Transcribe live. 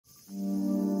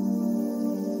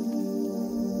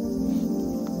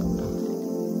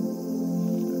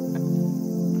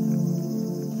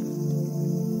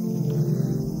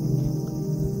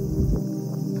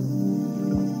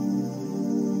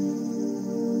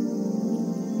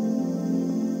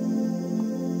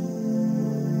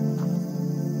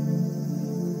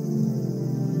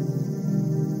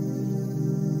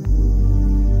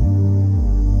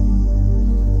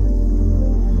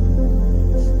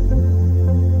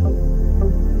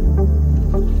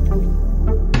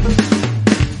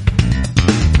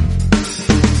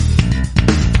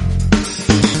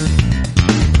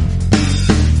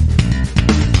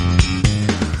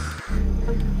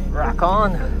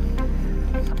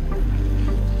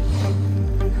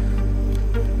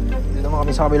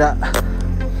kami sa kabila.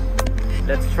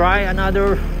 Let's try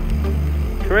another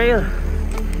trail.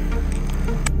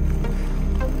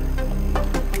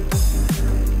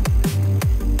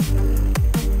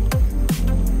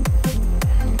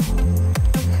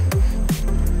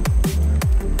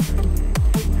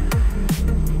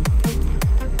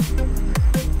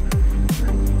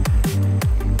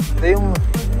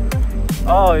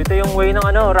 Ito yung way ng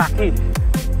ano, Rocky.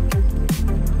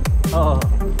 Oo.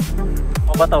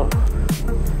 O ba to?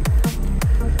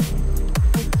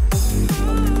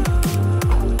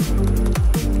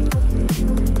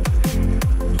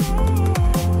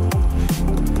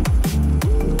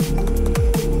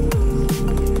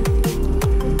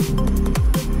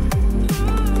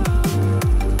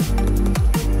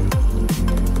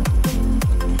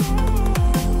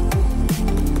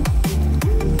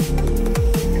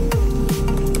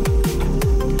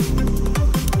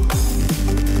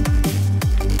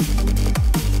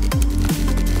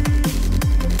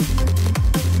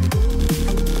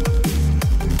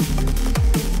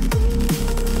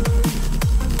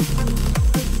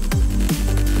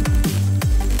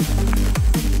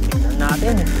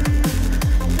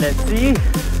 Let's see.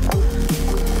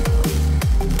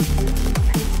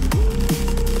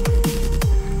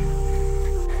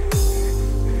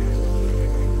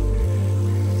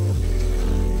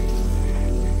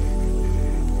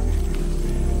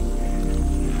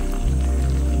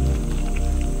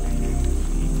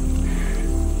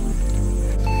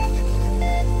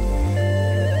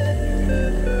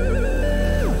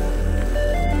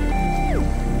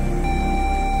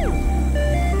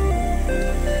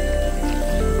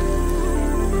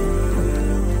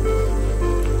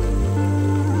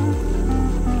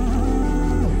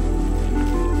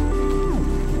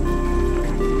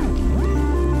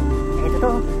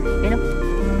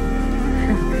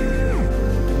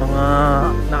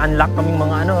 Na-unlock kaming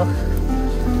mga ano,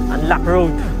 unlock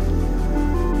road.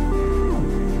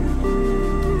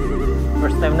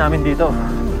 First time namin dito.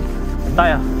 Saan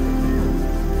tayo?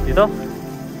 Dito?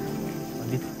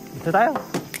 Dito tayo.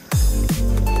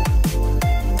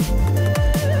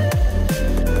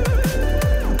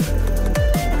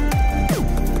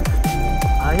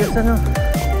 Ayos ano.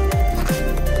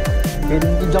 Pwede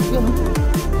nito jump yun.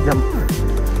 Jump.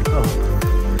 Oh.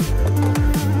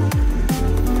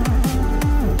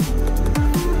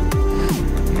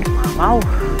 Wow!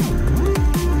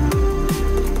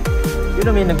 Yun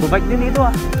na, may nagbabike din dito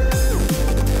ah.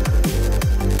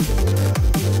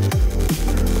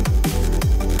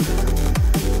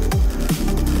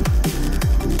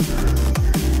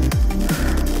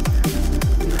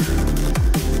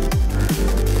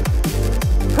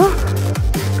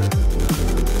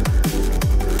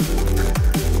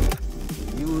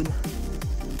 Yun.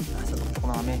 Nasa tuktok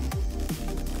na kami.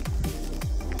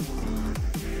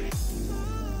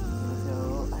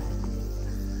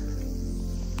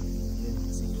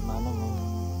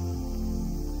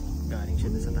 Galing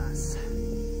siya sa taas.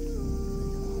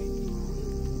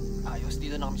 Ayos,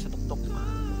 dito na kami sa tuktok.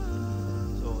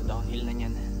 So downhill na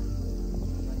yan.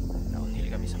 Downhill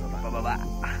kami sa baba. Pababa.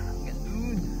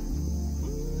 Gandun.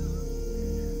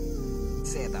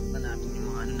 Set up na namin yung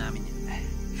mga ano namin yan.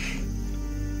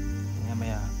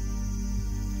 Maya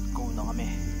go na kami.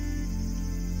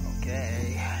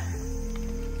 Okay.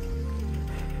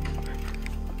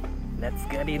 Let's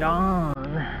get it on.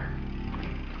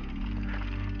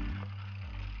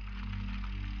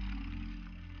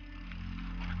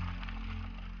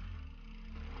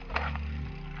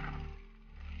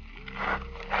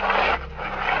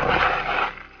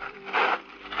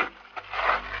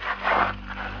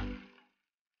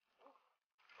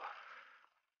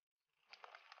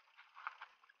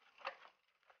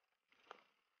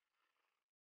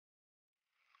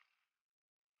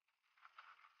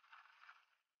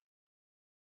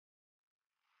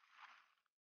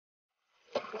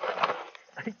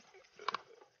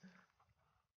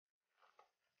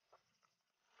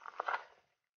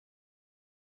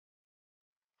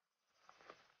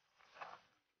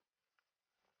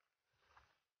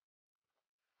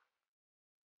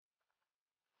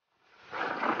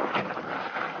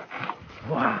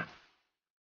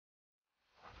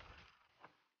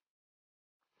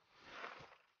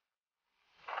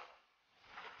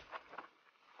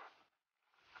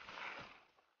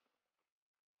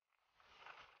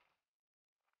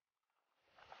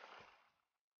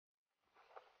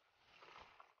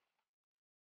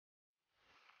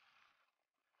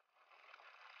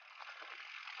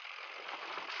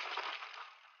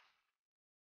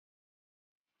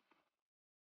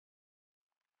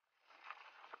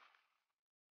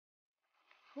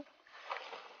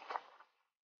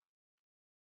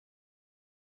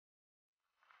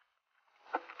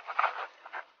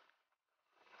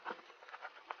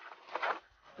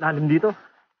 Lalim dito.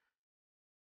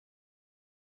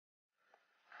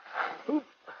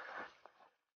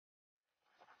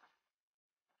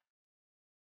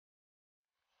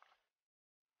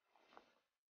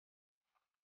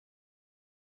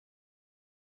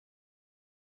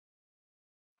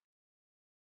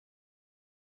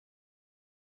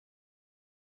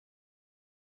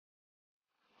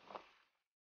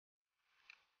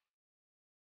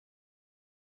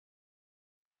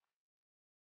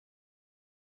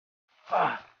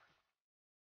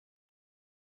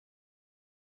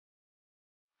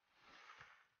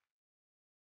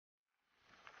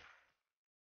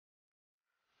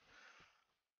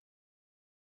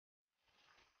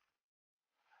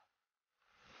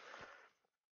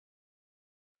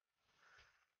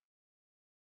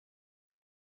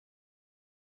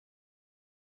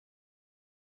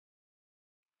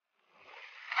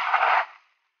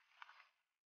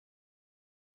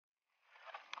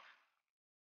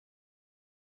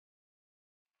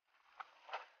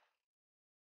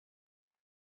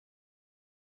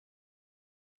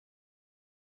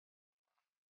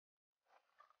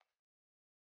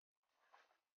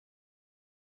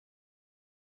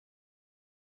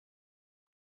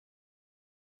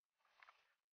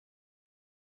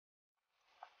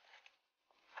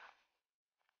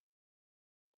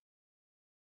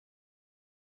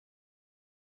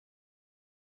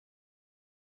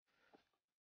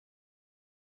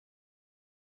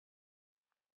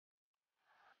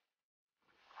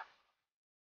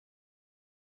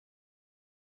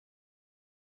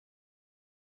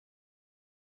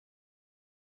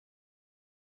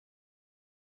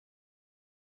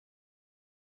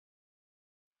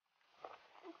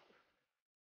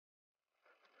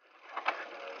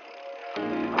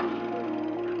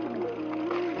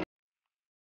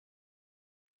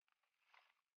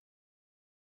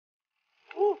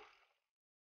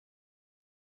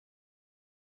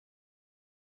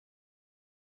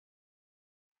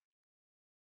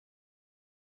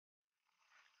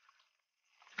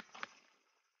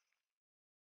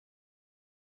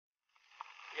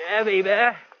 Yeah,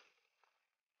 baby.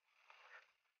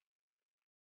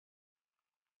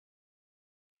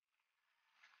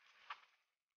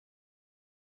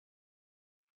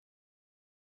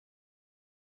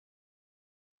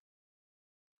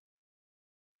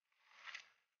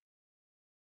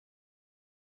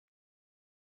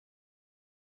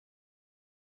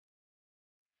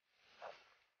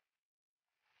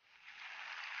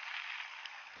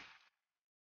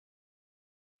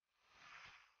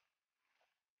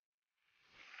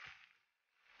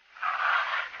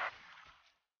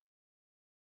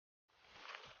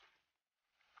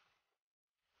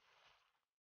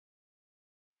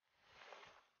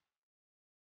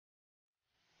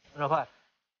 Ano pa?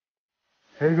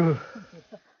 Hey, go.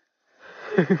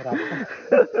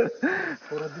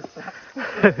 Puro distract.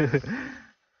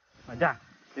 Madya,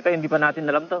 dito hindi pa natin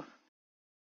alam to.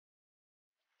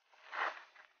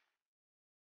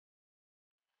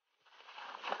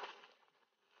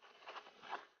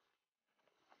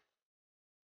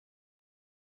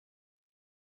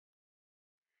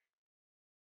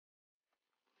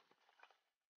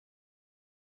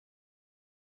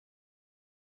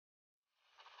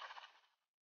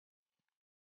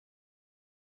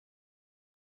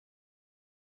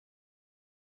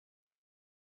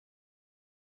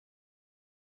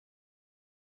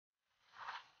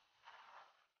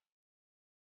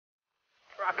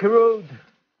 Rocky Road.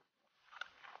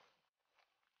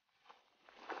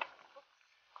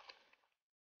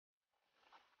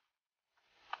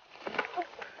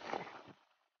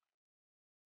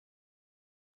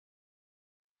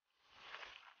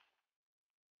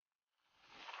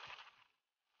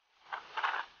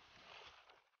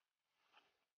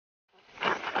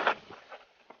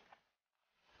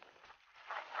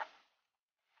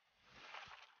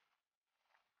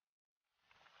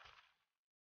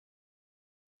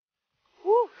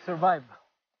 Survive.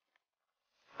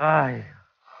 Ay.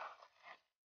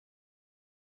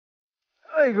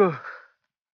 Ay, go.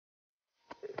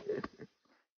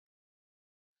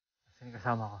 Saan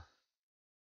kasama ko?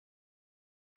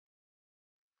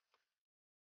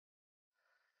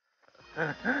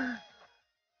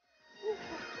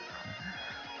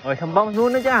 O, isang bounce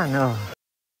muna dyan. Oh.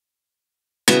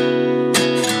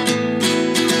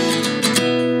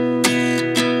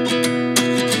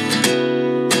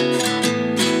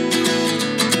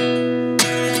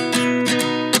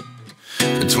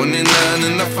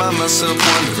 Find myself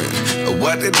wondering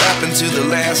what did happen to the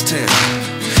last 10.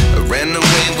 I ran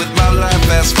away with my life,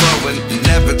 fast forward,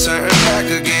 never turn back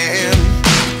again.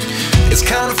 It's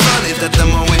kind of funny that the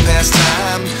more we pass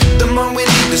time, the more we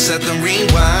need to set the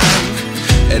rewind.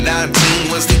 And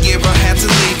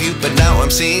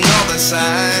I'm seeing all the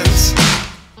signs.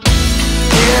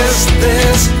 Is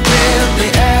this really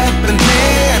happening?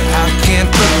 I can't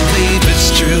believe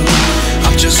it's true.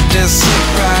 I'm just as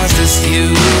surprised as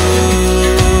you.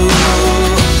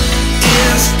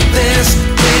 Is this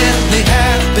really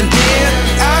happening?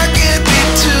 I can't be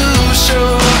too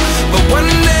sure, but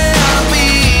one day I'll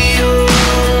be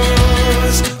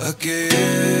yours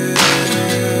again.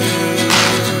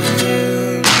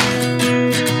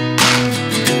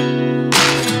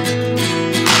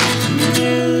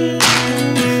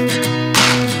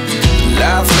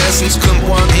 Life lessons come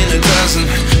one in a dozen.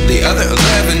 The other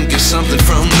 11 get something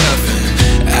from nothing.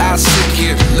 I sit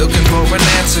here looking for an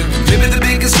answer. Maybe the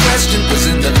biggest question was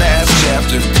in the last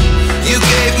chapter. You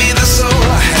gave me the soul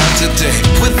I have today.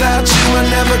 Without you I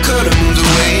never could have moved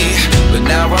away. But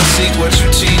now I see what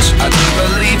you teach. I do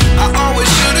believe I always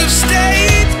should have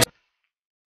stayed.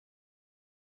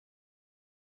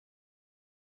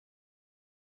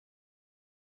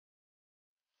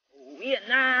 Uwi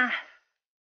na!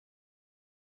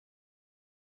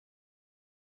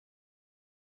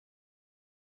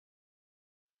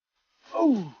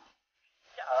 Oh!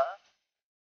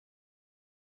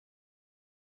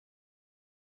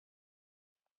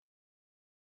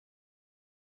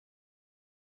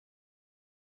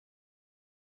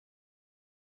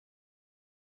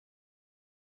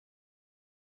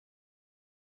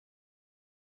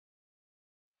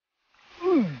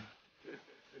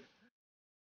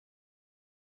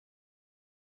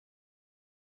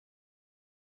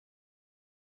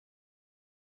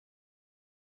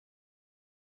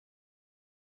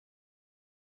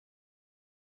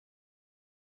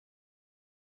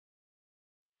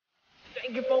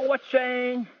 Thank you for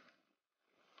watching.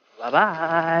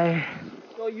 Bye-bye.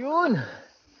 So yun.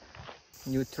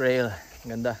 New trail.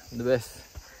 Ganda. The best.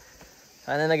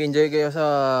 Sana nag-enjoy kayo sa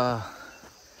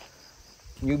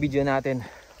new video natin.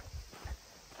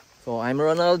 So I'm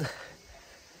Ronald.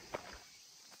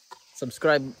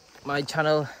 Subscribe my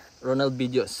channel, Ronald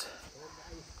Videos.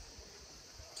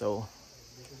 So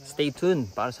stay tuned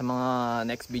para sa mga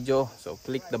next video. So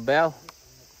click the bell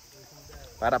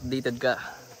para updated ka.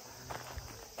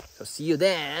 So see you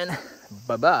then.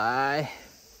 Bye-bye.